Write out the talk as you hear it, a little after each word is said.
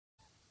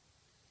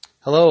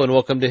Hello and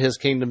welcome to His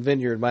Kingdom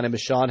Vineyard. My name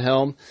is Sean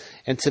Helm,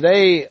 and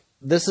today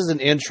this is an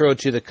intro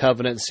to the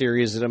covenant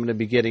series that I'm going to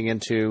be getting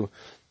into.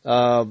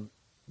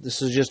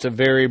 This is just a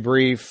very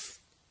brief.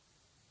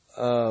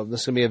 This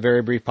is going to be a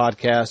very brief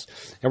podcast,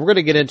 and we're going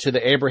to get into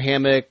the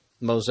Abrahamic,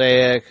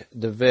 Mosiac,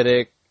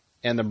 Davidic,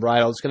 and the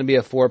Bridal. It's going to be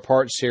a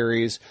 4-part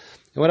series,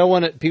 and what I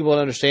want people to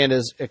understand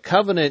is a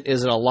covenant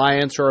is an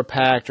alliance or a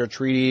pact or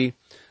treaty,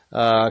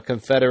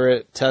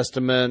 confederate,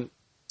 testament.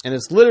 And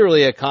it's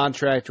literally a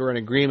contract or an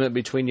agreement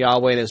between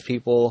Yahweh and His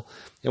people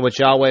in which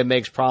Yahweh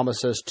makes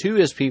promises to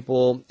His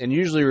people and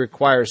usually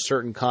requires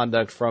certain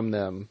conduct from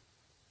them.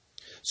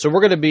 So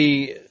we're going to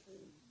be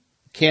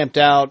camped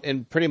out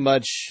in pretty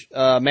much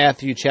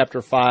Matthew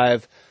chapter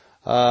 5.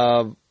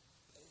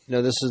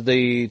 This is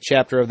the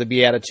chapter of the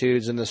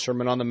Beatitudes and the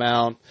Sermon on the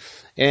Mount.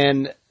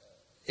 And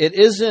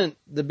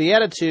the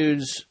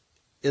Beatitudes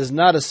is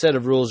not a set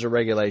of rules or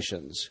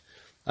regulations.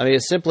 I mean,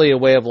 it's simply a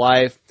way of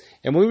life.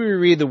 And when we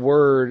read the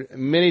Word,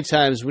 many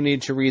times we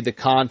need to read the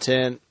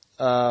content.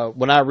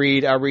 When I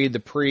read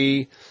the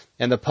pre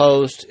and the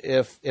post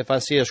if I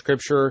see a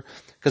scripture,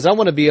 because I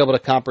want to be able to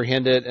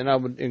comprehend it, and I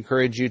would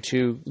encourage you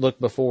to look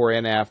before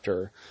and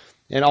after.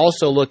 And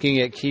also looking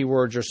at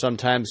keywords are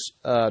sometimes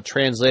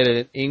translated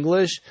in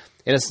English,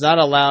 and it's not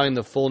allowing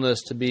the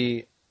fullness to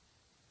be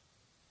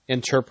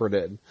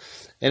interpreted.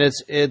 And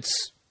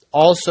it's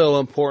also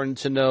important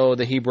to know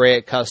the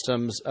Hebraic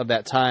customs of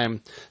that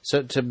time,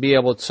 so to be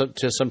able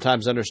to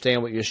sometimes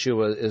understand what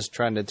Yeshua is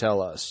trying to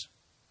tell us.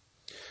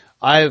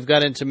 I've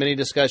got into many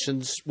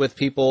discussions with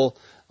people.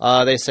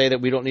 They say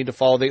that we don't need to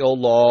follow the old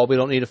law, we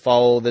don't need to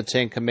follow the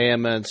 10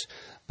 Commandments,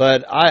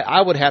 but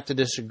I would have to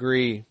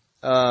disagree.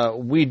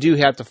 We do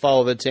have to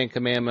follow the 10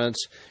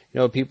 Commandments.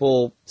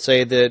 People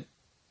say that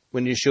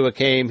when Yeshua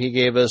came, He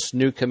gave us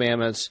new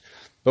commandments.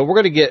 But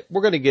we're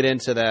going to get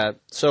into that.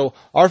 So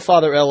our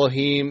Father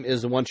Elohim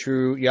is the one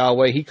true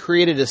Yahweh. He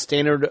created a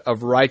standard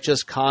of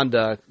righteous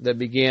conduct that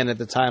began at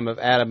the time of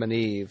Adam and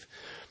Eve,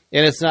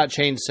 and it's not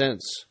changed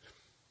since.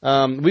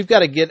 We've got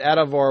to get out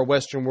of our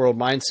Western world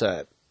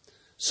mindset.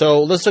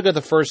 So let's look at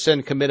the first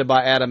sin committed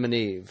by Adam and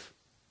Eve,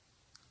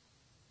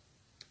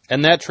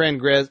 and that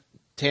transgressed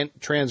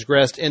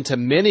into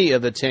many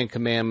of the 10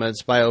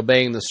 Commandments by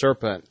obeying the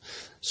serpent.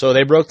 So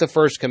they broke the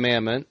first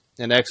commandment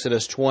in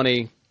Exodus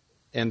 20.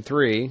 And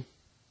 3,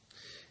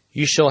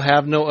 you shall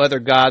have no other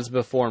gods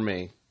before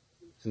me.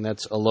 And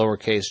that's a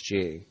lowercase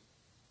g.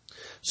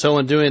 So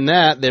in doing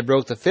that, they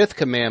broke the 5th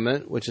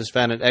commandment, which is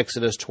found in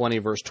Exodus 20,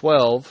 verse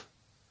 12.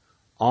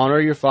 Honor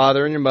your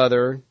father and your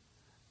mother,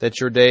 that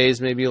your days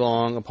may be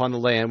long upon the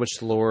land which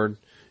the Lord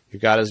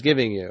your God is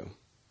giving you.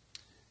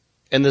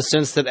 In the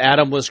sense that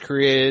Adam was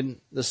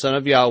created the son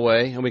of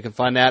Yahweh, and we can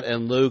find that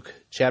in Luke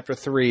chapter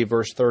 3,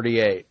 verse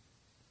 38.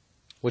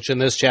 Which in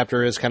this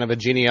chapter is kind of a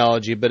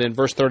genealogy, but in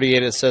verse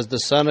 38 it says, the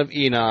son of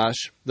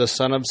Enosh, the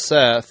son of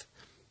Seth,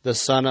 the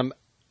son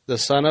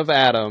of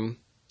Adam,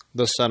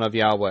 the son of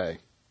Yahweh.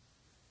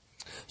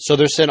 So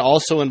their sin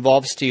also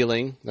involved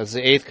stealing. That's the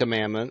 8th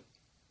commandment.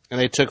 And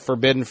they took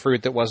forbidden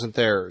fruit that wasn't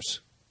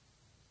theirs.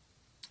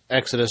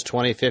 Exodus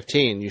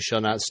 20:15, you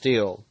shall not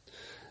steal.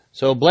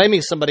 So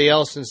blaming somebody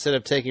else instead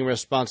of taking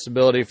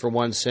responsibility for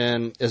one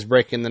sin is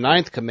breaking the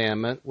 9th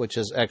commandment, which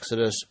is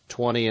Exodus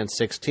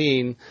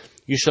 20:16.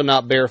 You shall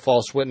not bear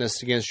false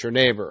witness against your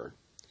neighbor.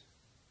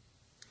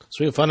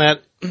 So we find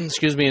that,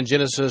 in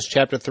Genesis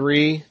chapter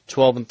 3,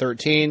 12 and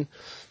 13.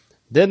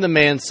 Then the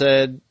man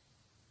said,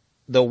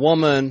 the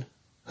woman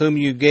whom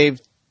you gave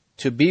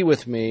to be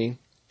with me,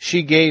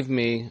 she gave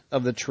me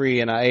of the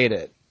tree, and I ate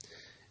it.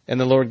 And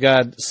the Lord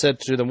God said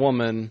to the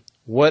woman,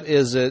 what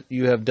is it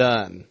you have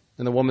done?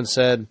 And the woman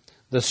said,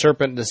 the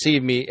serpent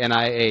deceived me, and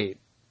I ate.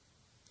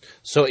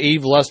 So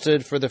Eve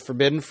lusted for the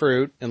forbidden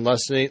fruit, and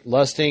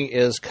lusting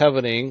is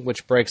coveting,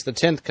 which breaks the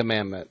 10th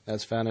commandment.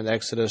 That's found in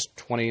Exodus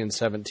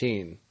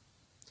 20:17.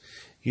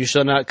 You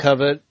shall not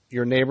covet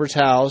your neighbor's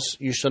house.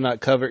 You shall not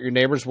covet your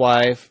neighbor's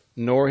wife,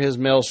 nor his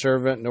male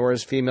servant, nor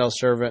his female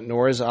servant,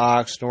 nor his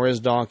ox, nor his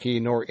donkey,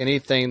 nor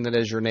anything that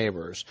is your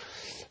neighbor's.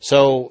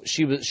 So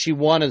she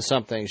wanted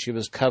something. She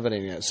was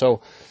coveting it.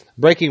 So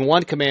breaking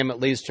one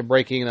commandment leads to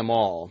breaking them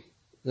all.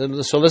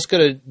 So let's go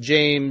to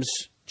James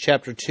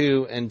chapter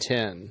 2 and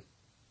 10.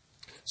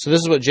 So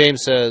this is what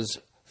James says,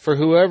 for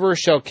whoever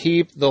shall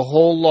keep the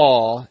whole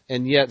law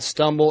and yet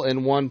stumble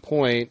in one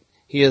point,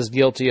 he is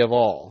guilty of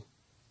all.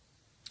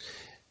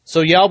 So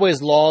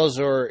Yahweh's laws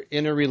are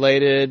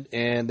interrelated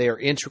and they are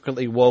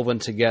intricately woven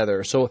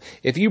together. So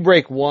if you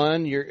break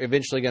one, you're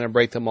eventually going to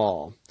break them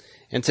all.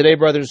 And today,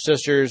 brothers and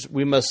sisters,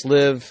 we must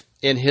live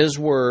in His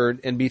Word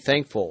and be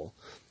thankful.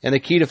 And the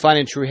key to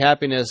finding true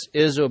happiness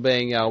is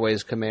obeying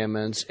Yahweh's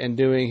commandments and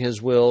doing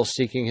His will,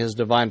 seeking His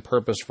divine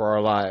purpose for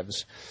our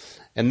lives.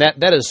 And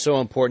that is so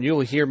important. You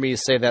will hear me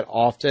say that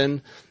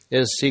often,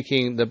 is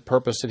seeking the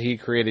purpose that He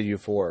created you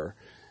for.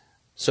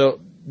 So,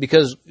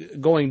 because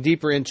going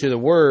deeper into the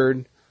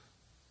Word,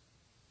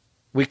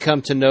 we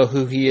come to know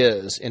who He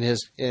is in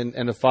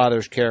the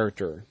Father's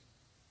character.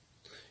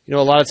 You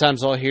know, a lot of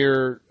times I'll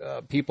hear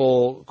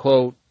people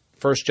quote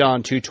 1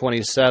 John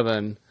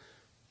 2:27,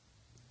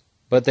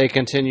 but they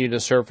continue to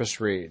surface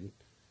read.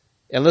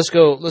 And let's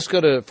go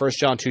to 1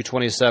 John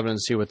 2:27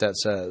 and see what that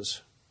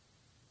says.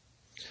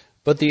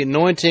 But the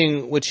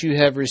anointing which you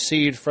have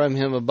received from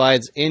him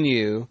abides in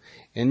you,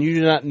 and you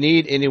do not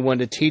need anyone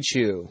to teach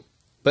you.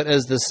 But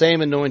as the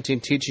same anointing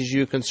teaches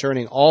you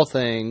concerning all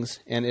things,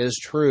 and is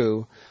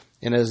true,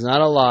 and is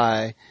not a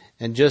lie,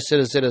 and just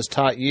as it has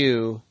taught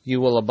you,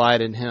 you will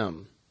abide in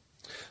him.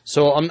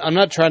 So I'm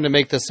not trying to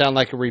make this sound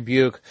like a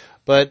rebuke,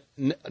 but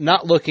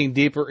not looking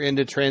deeper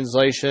into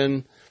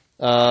translation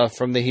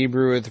from the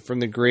Hebrew or from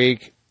the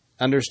Greek,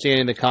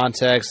 understanding the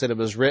context that it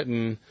was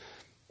written,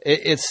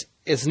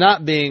 it's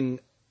not being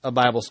a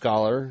Bible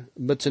scholar,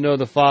 but to know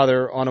the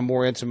Father on a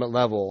more intimate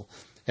level.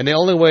 And the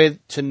only way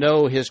to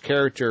know his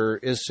character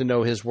is to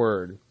know his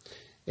word.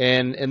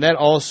 And that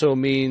also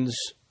means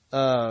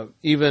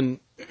even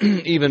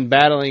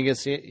battling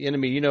against the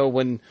enemy. You know,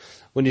 when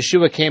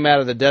Yeshua came out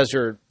of the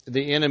desert,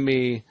 the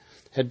enemy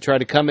had tried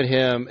to come at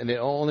him, and the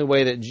only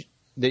way that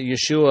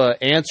Yeshua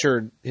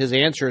answered, his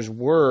answers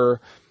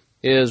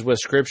is with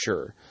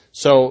Scripture.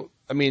 So,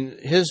 I mean,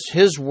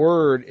 his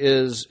word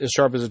is as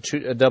sharp as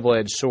a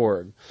double-edged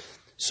sword.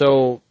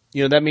 So,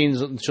 you know, that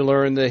means to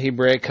learn the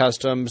Hebraic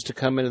customs, to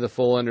come into the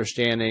full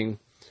understanding.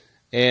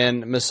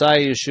 And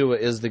Messiah Yeshua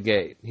is the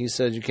gate. He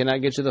says, you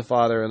cannot get to the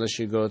Father unless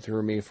you go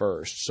through me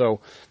first.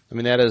 So, I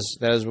mean, that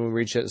is when we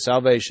reach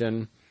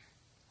salvation.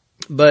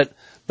 But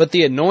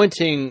the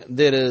anointing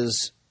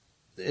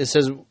it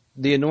says,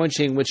 the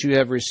anointing which you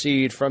have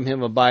received from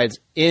him abides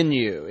in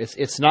you.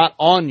 It's not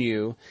on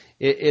you,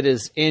 it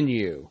is in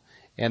you.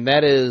 And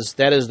that is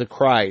the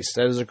Christ.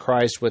 That is the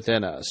Christ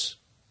within us.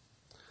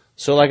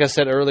 So like I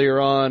said earlier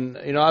on,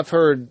 you know, I've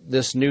heard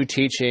this new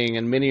teaching,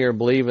 and many are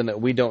believing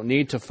that we don't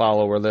need to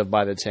follow or live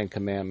by the Ten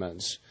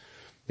Commandments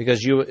because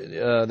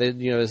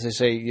as they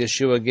say,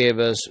 Yeshua gave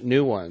us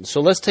new ones.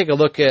 So let's take a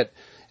look at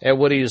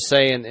what he is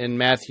saying in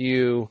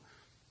Matthew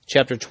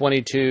chapter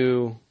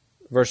 22,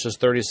 verses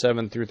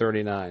 37 through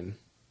 39.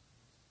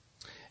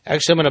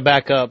 Actually, I'm going to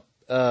back up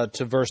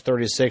to verse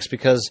 36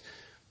 because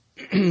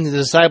the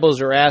disciples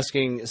are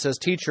asking, it says,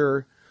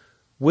 "Teacher,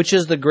 which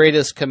is the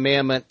greatest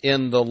commandment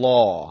in the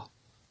law?"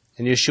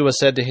 And Yeshua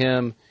said to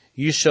him,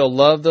 "You shall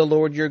love the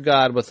Lord your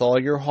God with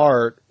all your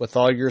heart, with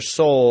all your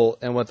soul,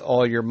 and with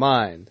all your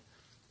mind.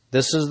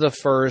 This is the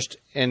first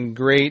and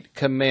great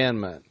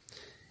commandment.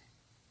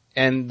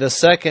 And the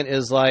second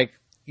is like,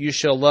 you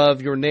shall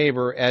love your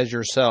neighbor as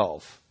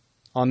yourself.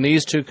 On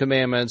these two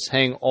commandments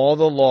hang all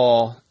the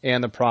law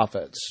and the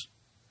prophets."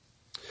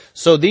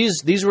 So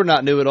these were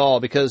not new at all,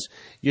 because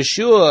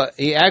Yeshua,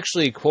 he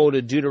actually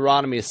quoted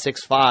Deuteronomy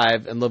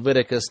 6:5 and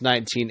Leviticus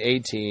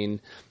 19:18,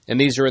 and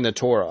these are in the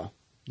Torah,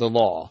 the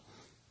law.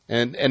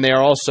 And they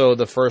are also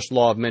the first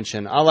law of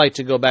mention. I like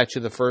to go back to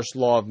the first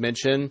law of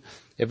mention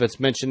if it's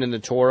mentioned in the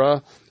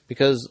Torah,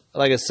 because,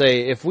 like I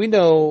say, if we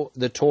know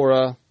the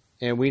Torah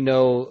and we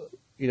know,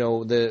 you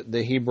know,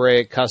 the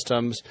Hebraic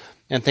customs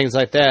and things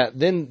like that,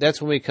 then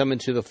that's when we come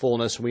into the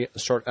fullness and we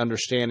start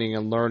understanding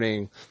and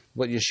learning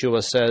what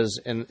Yeshua says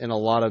in a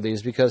lot of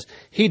these, because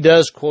he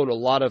does quote a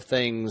lot of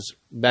things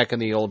back in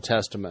the Old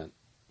Testament.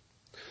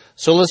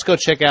 So let's go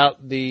check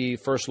out the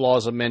first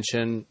laws of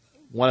mention.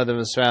 One of them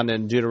is found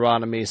in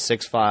Deuteronomy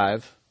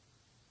 6:5.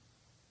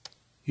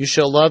 "You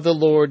shall love the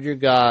Lord your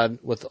God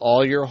with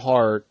all your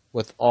heart,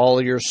 with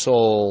all your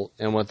soul,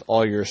 and with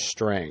all your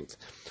strength."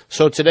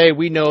 So today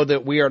we know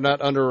that we are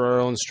not under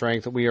our own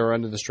strength, that we are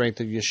under the strength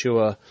of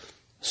Yeshua.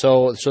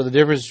 So the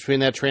difference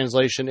between that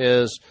translation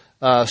is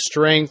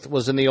strength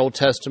was in the Old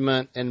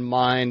Testament and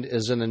mind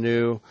is in the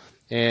New,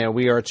 and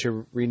we are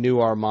to renew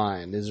our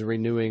mind. It's a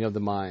renewing of the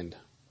mind.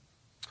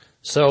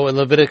 So in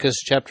Leviticus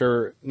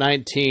chapter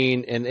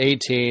 19 and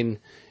 18,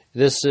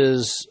 this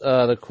is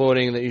the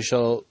quoting that you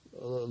shall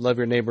love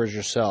your neighbor as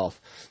yourself.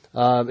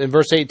 In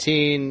verse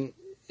 18,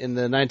 in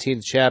the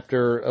 19th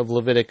chapter of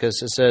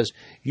Leviticus, it says,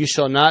 "You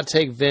shall not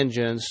take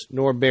vengeance,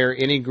 nor bear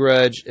any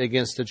grudge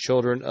against the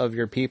children of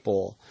your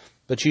people,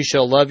 but you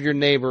shall love your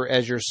neighbor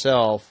as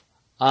yourself.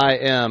 I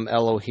am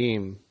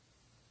Elohim."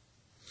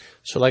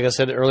 So like I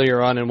said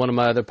earlier on in one of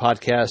my other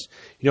podcasts,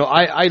 you know,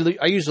 I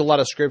use a lot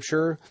of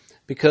scripture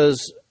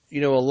because, you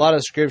know, a lot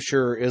of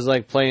scripture is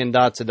like playing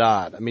dot to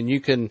dot. I mean,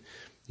 you can,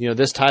 you know,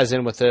 this ties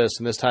in with this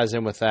and this ties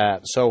in with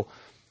that. So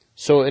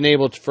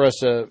enabled for us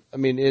to, I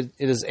mean, it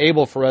is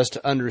able for us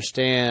to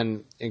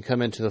understand and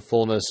come into the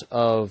fullness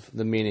of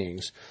the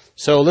meanings.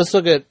 So let's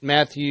look at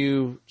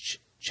Matthew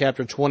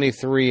chapter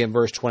 23 and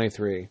verse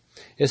 23.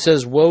 It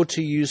says, "Woe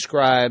to you,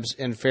 scribes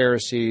and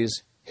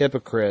Pharisees,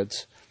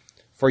 hypocrites,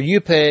 for you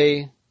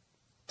pay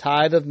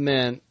tithe of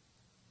mint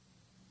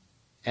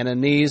and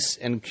anise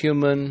and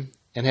cumin,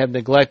 and have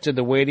neglected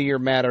the weightier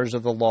matters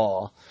of the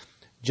law,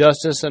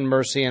 justice and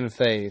mercy and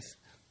faith.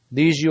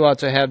 These you ought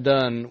to have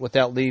done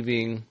without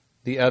leaving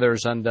the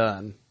others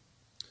undone."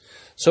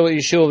 So what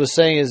Yeshua was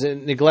saying is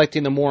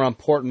neglecting the more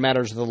important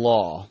matters of the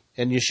law.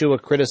 And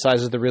Yeshua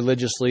criticizes the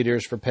religious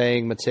leaders for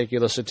paying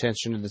meticulous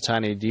attention to the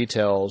tiny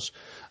details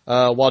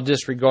while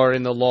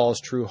disregarding the law's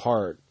true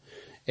heart.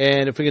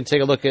 And if we can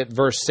take a look at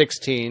verse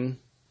 16,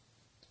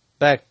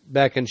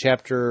 back in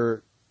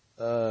chapter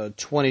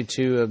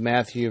 22 of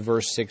Matthew,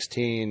 verse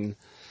 16.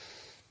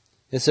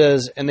 It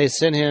says, "And they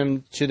sent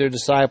him to their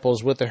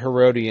disciples with the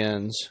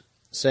Herodians,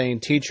 saying,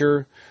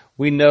 Teacher,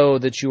 we know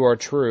that you are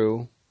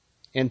true,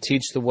 and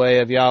teach the way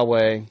of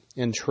Yahweh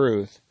in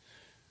truth.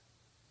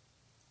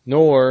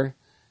 Nor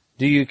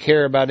do you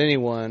care about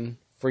anyone,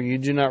 for you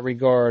do not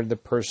regard the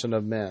person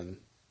of men."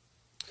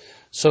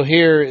 So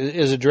here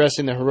is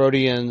addressing the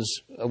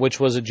Herodians, which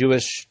was a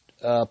Jewish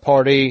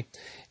party,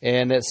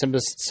 and that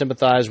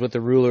sympathized with the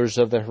rulers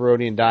of the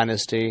Herodian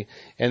dynasty,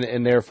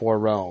 and therefore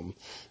Rome.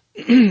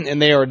 And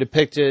they are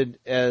depicted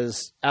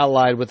as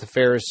allied with the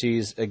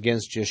Pharisees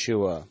against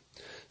Yeshua.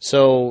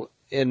 So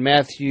in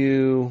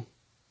Matthew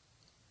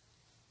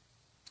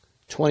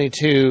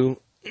 22,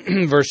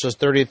 verses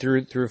 30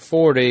 through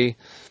 40,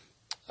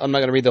 I'm not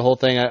going to read the whole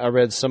thing. I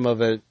read some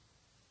of it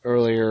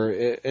earlier.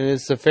 And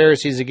it's the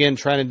Pharisees again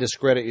trying to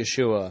discredit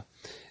Yeshua.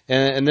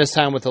 And this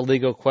time with a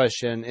legal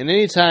question. And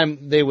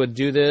anytime they would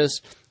do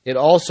this, it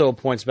also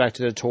points back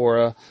to the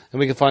Torah. And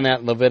we can find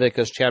that in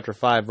Leviticus chapter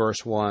 5,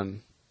 verse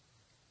 1.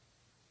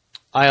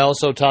 I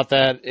also taught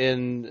that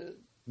in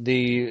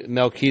the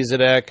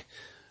Melchizedek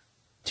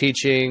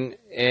teaching,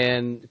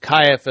 and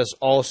Caiaphas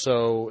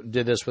also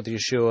did this with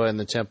Yeshua in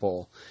the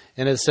temple.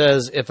 And it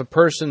says, if a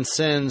person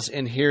sins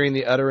in hearing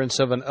the utterance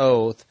of an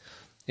oath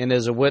and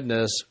is a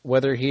witness,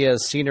 whether he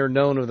has seen or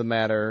known of the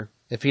matter,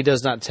 if he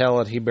does not tell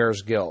it, he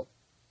bears guilt.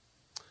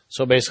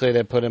 So basically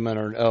they put him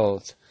under an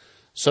oath.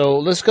 So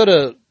let's go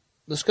to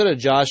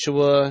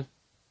Joshua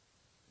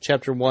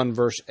chapter 1,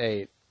 verse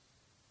 8.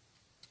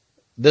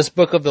 "This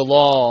book of the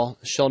law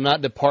shall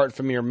not depart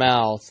from your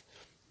mouth,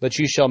 but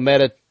you shall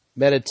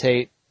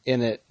meditate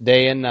in it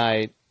day and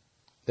night,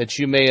 that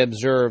you may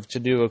observe to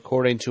do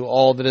according to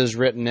all that is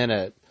written in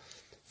it.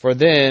 For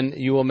then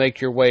you will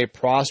make your way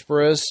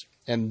prosperous,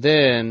 and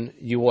then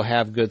you will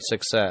have good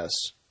success."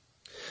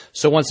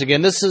 So once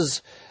again, this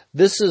is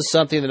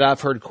something that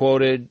I've heard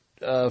quoted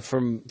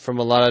from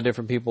a lot of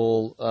different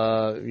people,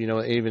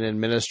 even in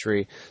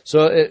ministry.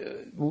 So,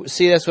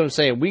 see, that's what I'm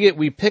saying.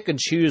 We pick and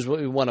choose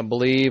what we want to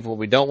believe, what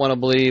we don't want to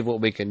believe,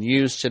 what we can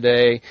use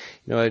today.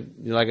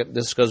 Like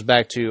this goes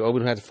back to, we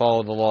don't have to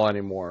follow the law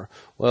anymore.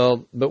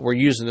 Well, but we're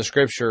using the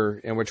Scripture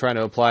and we're trying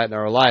to apply it in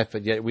our life,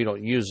 but yet we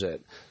don't use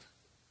it.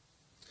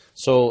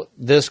 So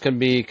this can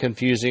be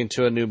confusing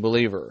to a new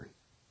believer.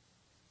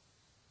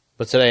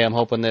 But today I'm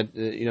hoping that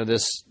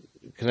this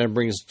kind of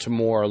brings to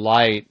more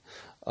light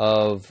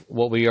of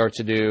what we are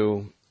to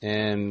do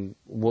and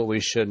what we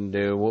shouldn't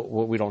do,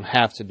 what we don't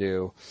have to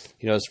do,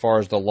 as far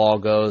as the law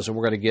goes. And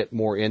we're going to get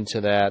more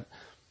into that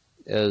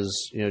as,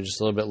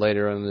 just a little bit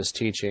later in this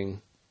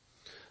teaching.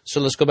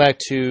 So let's go back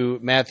to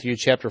Matthew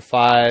chapter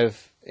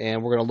 5,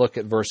 and we're going to look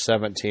at verse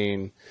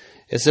 17.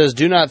 It says,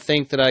 "Do not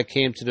think that I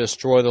came to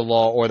destroy the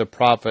law or the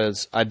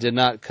prophets. I did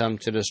not come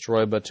to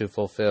destroy, but to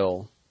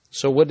fulfill."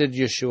 So what did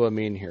Yeshua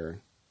mean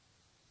here?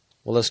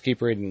 Well, let's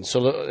keep reading.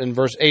 So in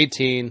verse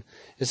 18,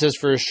 it says,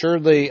 "For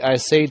assuredly I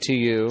say to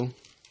you,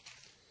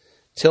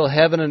 till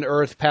heaven and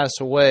earth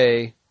pass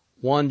away,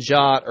 one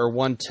jot or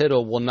one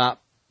tittle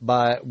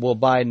will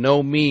by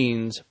no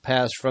means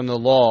pass from the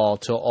law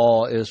till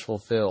all is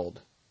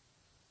fulfilled.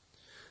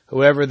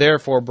 Whoever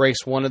therefore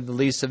breaks one of the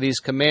least of these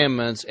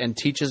commandments and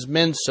teaches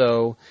men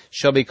so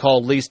shall be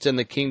called least in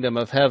the kingdom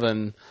of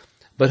heaven.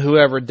 But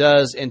whoever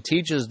does and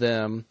teaches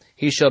them,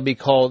 he shall be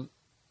called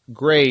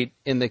great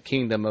in the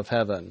kingdom of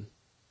heaven."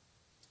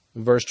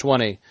 Verse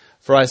 20,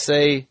 "For I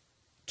say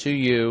to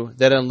you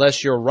that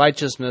unless your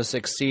righteousness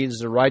exceeds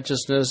the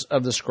righteousness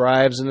of the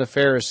scribes and the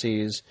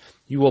Pharisees,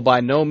 you will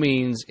by no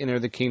means enter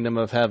the kingdom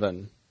of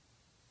heaven."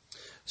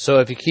 So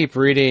if you keep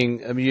reading,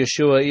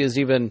 Yeshua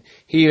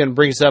he even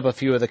brings up a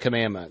few of the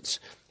commandments.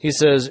 He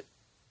says,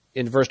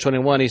 in verse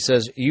 21, he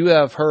says, "You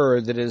have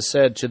heard that it is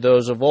said to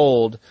those of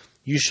old,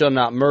 you shall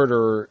not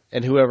murder,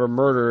 and whoever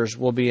murders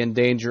will be in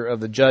danger of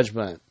the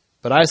judgment.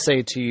 But I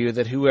say to you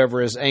that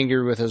whoever is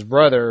angry with his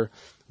brother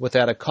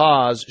without a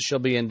cause shall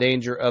be in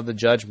danger of the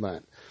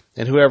judgment.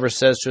 And whoever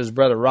says to his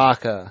brother,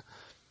 Raka,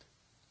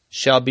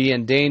 shall be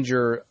in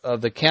danger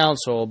of the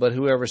council, but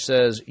whoever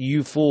says,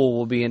 you fool,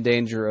 will be in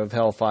danger of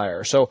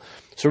hellfire." So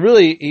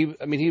really, he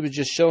was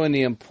just showing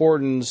the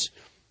importance.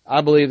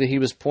 I believe that he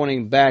was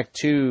pointing back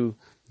to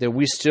that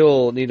we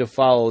still need to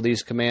follow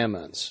these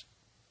commandments.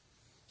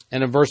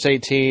 And in verse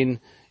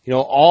 18,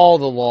 all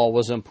the law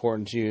was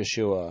important to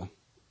Yeshua.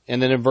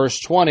 And then in verse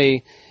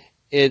 20,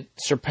 it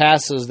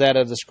surpasses that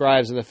of the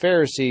scribes and the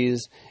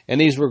Pharisees,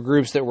 and these were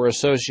groups that were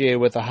associated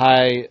with a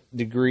high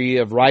degree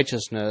of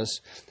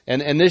righteousness.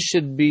 And this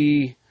should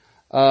be,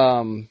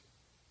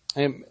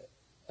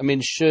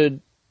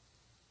 should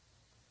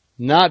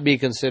not be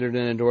considered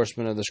an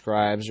endorsement of the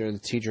scribes or the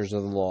teachers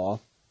of the law.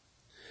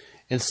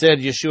 Instead,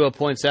 Yeshua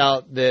points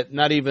out that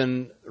not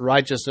even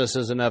righteousness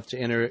is enough to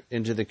enter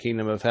into the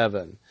kingdom of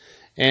heaven.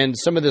 And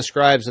some of the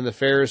scribes and the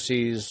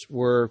Pharisees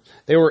were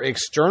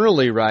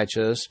externally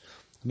righteous,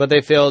 but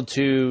they failed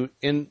to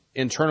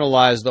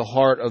internalize the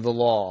heart of the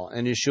law.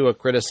 And Yeshua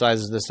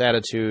criticizes this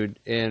attitude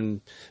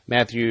in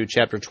Matthew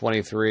chapter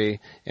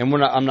 23. And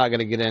I'm not going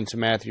to get into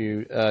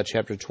Matthew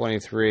chapter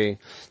 23,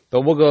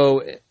 but we'll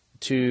go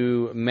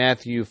to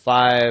Matthew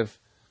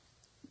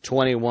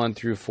 5:21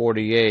 through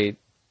 48.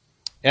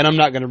 And I'm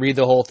not going to read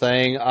the whole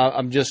thing.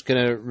 I'm just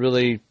going to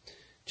really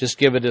just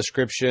give a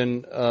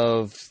description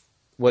of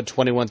what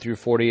 21 through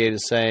 48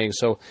 is saying.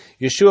 So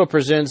Yeshua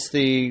presents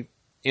the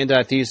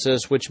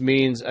antithesis, which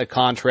means a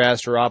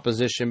contrast or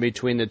opposition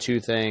between the two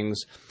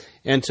things,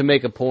 and to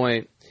make a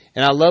point.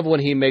 And I love when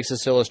he makes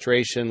this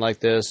illustration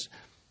like this,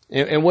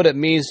 and what it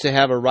means to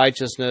have a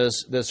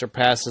righteousness that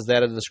surpasses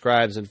that of the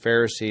scribes and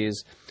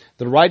Pharisees.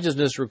 The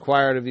righteousness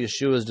required of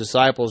Yeshua's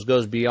disciples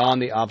goes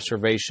beyond the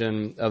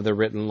observation of the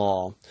written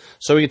law.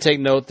 So we can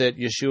take note that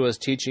Yeshua's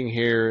teaching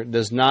here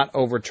does not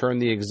overturn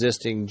the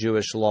existing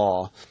Jewish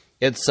law.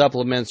 It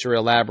supplements or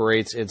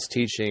elaborates its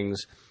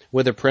teachings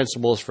with the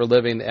principles for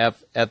living the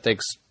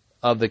ethics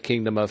of the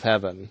kingdom of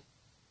heaven.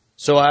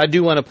 So I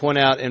do want to point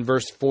out in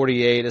verse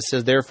 48, it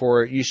says,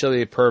 "Therefore you shall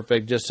be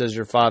perfect, just as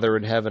your Father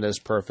in heaven is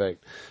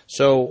perfect."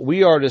 So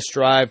we are to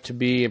strive to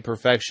be in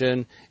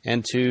perfection,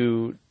 and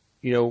to,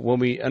 when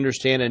we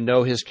understand and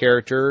know His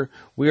character,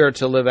 we are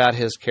to live out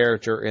His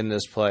character in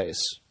this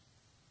place.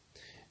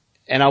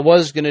 And I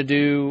was going to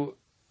do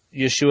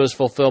Yeshua's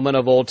fulfillment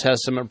of Old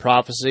Testament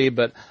prophecy,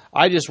 but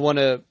I just want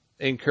to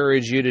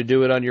encourage you to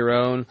do it on your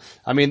own.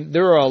 I mean,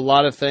 there are a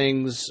lot of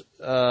things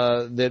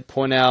that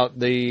point out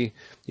the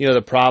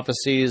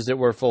prophecies that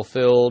were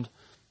fulfilled,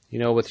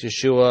 with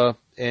Yeshua,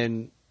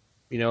 and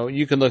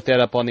you can look that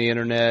up on the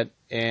internet.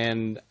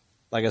 And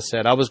like I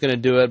said, I was going to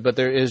do it, but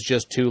there is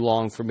just too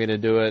long for me to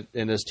do it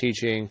in this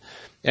teaching.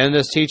 And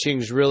this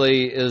teaching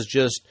really is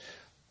just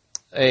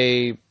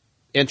a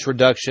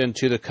introduction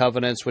to the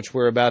covenants, which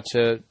we're about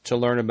to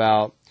learn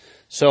about.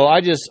 So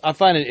I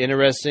find it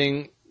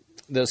interesting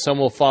that some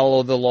will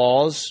follow the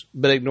laws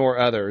but ignore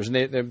others,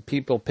 and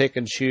people pick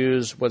and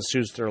choose what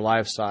suits their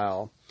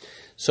lifestyle.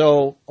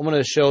 So I'm going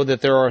to show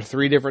that there are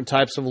 3 different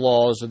types of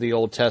laws of the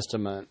Old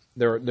Testament.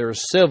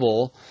 There's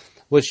civil,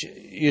 which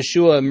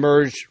Yeshua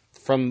emerged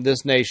from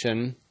this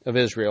nation of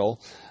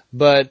Israel,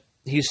 but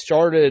he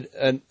started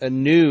a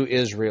new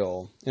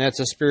Israel, and that's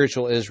a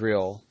spiritual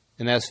Israel,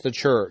 and that's the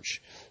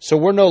church. So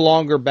we're no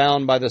longer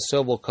bound by the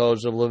civil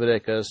codes of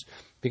Leviticus,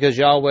 because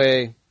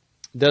Yahweh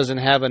doesn't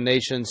have a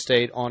nation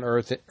state on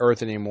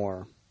earth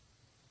anymore.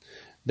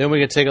 Then we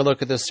can take a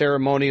look at the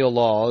ceremonial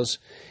laws.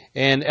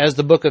 And as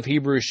the book of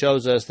Hebrews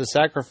shows us, the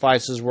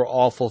sacrifices were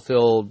all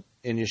fulfilled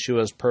in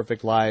Yeshua's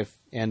perfect life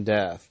and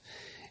death.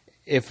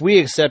 If we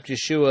accept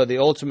Yeshua, the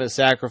ultimate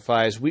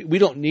sacrifice, we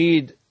don't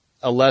need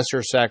a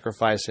lesser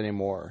sacrifice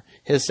anymore.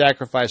 His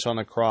sacrifice on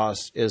the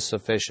cross is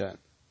sufficient.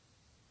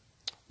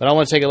 But I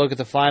want to take a look at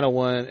the final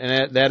one,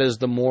 and that is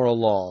the moral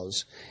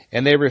laws.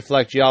 And they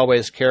reflect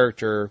Yahweh's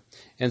character.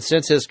 And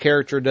since His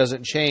character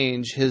doesn't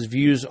change, His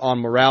views on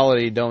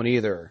morality don't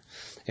either.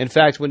 In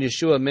fact, when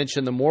Yeshua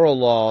mentioned the moral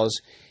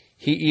laws,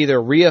 He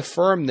either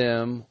reaffirmed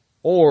them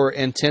or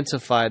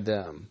intensified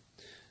them.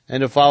 And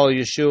to follow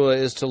Yeshua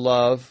is to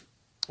love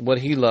what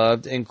He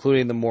loved,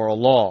 including the moral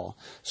law.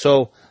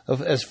 So,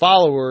 as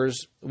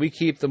followers, we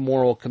keep the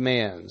moral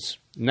commands.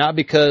 Not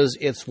because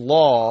it's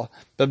law,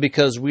 but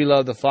because we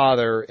love the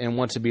Father and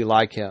want to be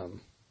like Him.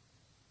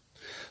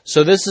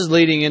 So this is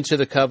leading into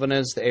the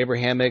covenants, the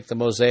Abrahamic, the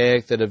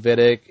Mosiac, the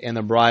Davidic, and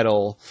the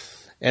Bridal.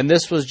 And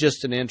this was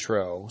just an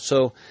intro.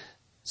 So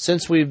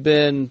since we've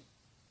been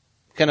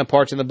kind of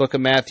parts in the book of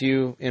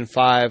Matthew in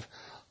 5,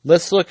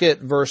 let's look at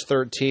verse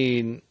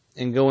 13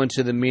 and go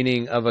into the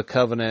meaning of a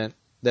covenant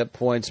that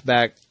points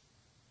back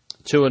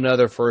to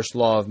another first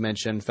law of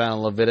mention found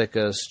in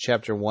Leviticus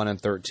chapter 1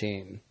 and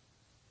 13.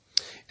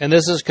 And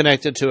this is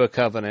connected to a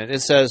covenant.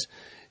 It says,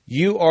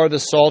 "You are the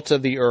salt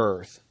of the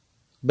earth,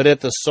 but if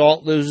the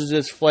salt loses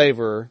its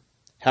flavor,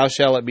 how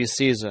shall it be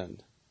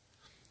seasoned?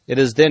 It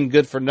is then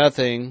good for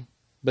nothing,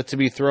 but to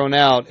be thrown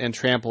out and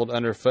trampled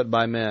underfoot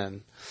by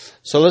men."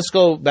 So let's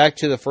go back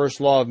to the first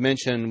law of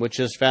mention, which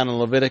is found in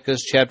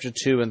Leviticus chapter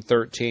 2 and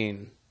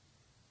 13.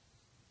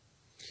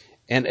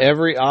 "And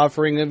every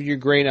offering of your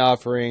grain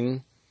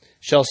offering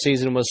shall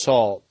season with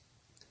salt.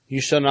 You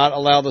shall not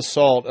allow the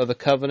salt of the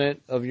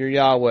covenant of your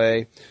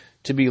Yahweh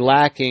to be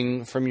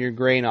lacking from your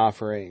grain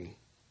offering.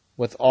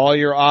 With all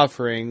your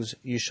offerings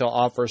you shall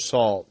offer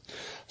salt."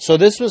 So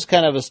this was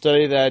kind of a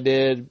study that I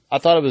did. I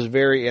thought it was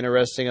very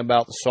interesting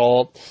about the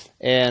salt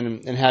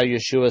and how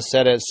Yeshua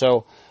said it.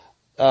 So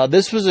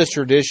this was a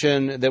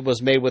tradition that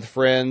was made with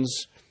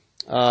friends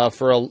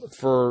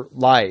for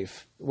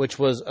life, which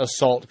was a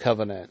salt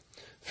covenant.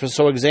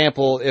 So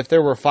example, if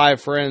there were 5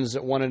 friends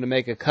that wanted to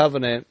make a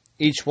covenant,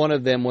 each one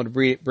of them would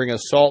bring a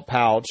salt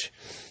pouch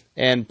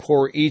and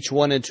pour each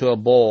one into a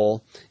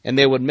bowl, and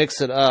they would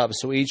mix it up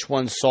so each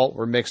one's salt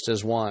were mixed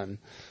as one.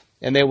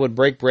 And they would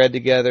break bread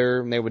together,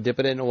 and they would dip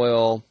it in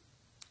oil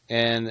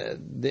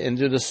and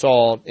do the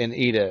salt and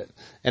eat it.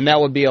 And that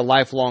would be a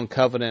lifelong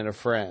covenant of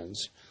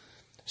friends.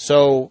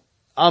 So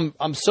I'm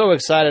so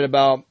excited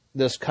about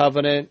this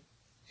covenant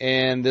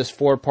and this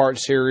 4-part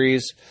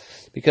series,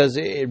 because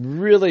it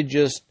really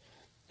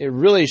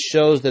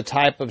shows the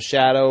type of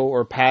shadow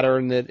or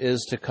pattern that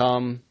is to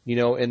come,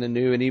 in the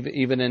new and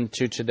even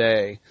into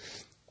today,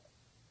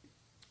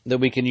 that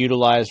we can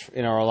utilize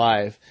in our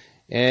life.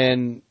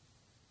 And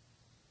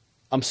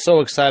I'm so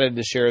excited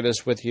to share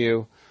this with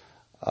you.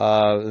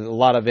 A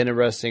lot of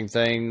interesting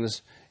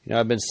things.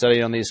 I've been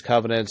studying on these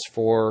covenants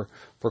for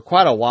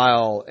quite a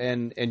while,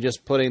 and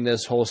just putting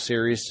this whole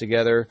series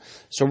together.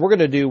 So we're going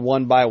to do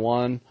one by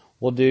one.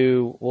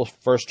 We'll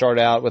first start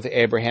out with the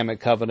Abrahamic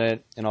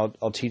covenant, and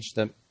I'll teach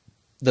them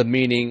the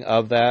meaning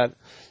of that,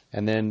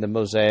 and then the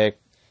Mosiac,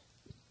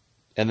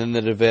 and then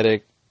the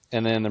Davidic,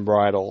 and then the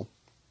bridal.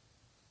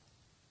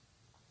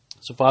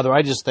 So, Father,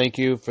 I just thank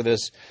you for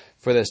this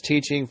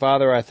teaching.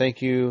 Father, I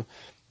thank you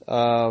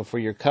for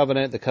your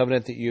covenant, the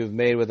covenant that you've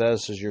made with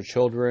us as your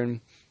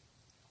children.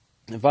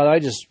 And Father, I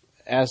just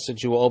ask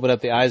that you will open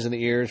up the eyes and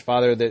the ears,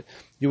 Father, that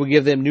you will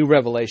give them new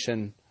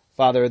revelation,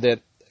 Father,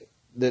 that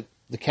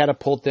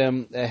catapult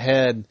them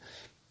ahead,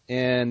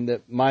 and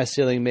that my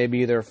ceiling may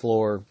be their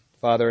floor,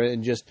 Father,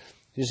 and just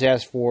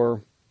ask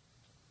for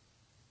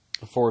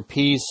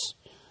peace,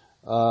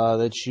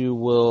 that you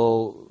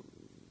will,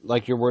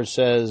 like your word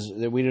says,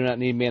 that we do not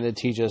need man to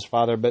teach us,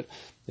 Father, but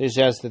I just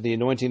ask that the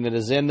anointing that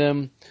is in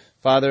them,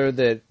 Father,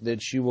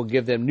 that you will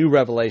give them new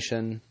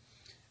revelation,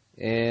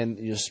 and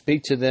you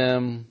speak to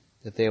them,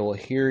 that they will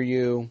hear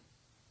you.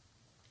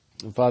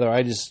 And Father,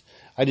 I just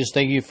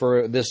thank you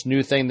for this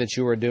new thing that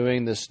you are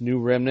doing, this new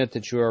remnant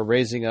that you are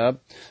raising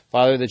up,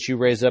 Father, that you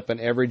raise up in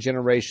every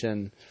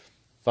generation.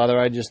 Father,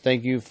 I just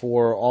thank you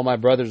for all my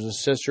brothers and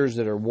sisters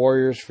that are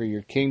warriors for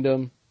your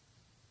kingdom,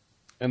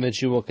 and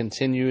that you will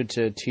continue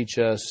to teach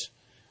us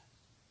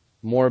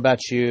more about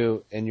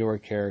you and your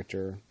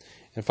character.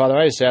 And Father,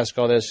 I just ask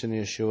all this in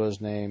Yeshua's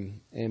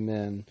name.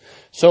 Amen.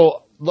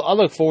 So I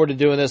look forward to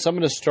doing this. I'm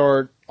going to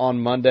start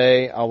on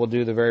Monday. I will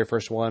do the very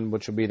first one,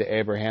 which will be the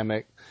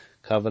Abrahamic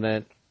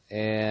covenant.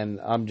 And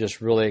I'm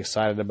just really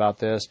excited about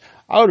this.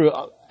 I would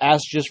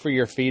ask just for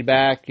your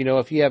feedback.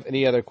 If you have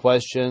any other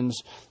questions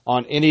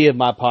on any of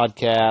my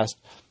podcasts,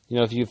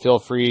 if you feel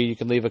free, you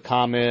can leave a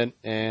comment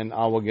and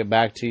I will get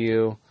back to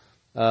you.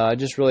 I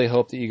just really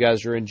hope that you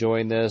guys are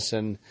enjoying this,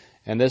 and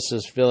this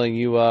is filling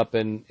you up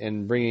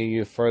and bringing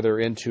you further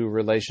into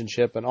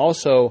relationship, and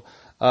also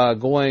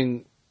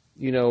going,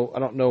 I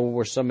don't know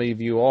where some of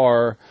you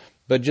are,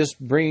 but just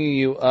bringing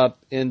you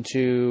up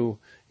into,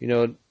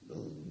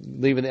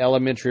 leaving the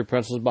elementary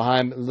principles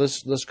behind.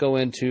 Let's go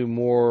into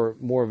more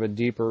of a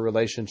deeper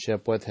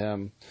relationship with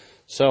him.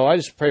 So I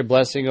just pray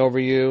blessing over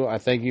you. I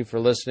thank you for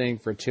listening,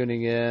 for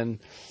tuning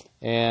in,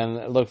 and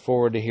I look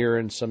forward to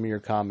hearing some of your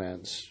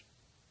comments.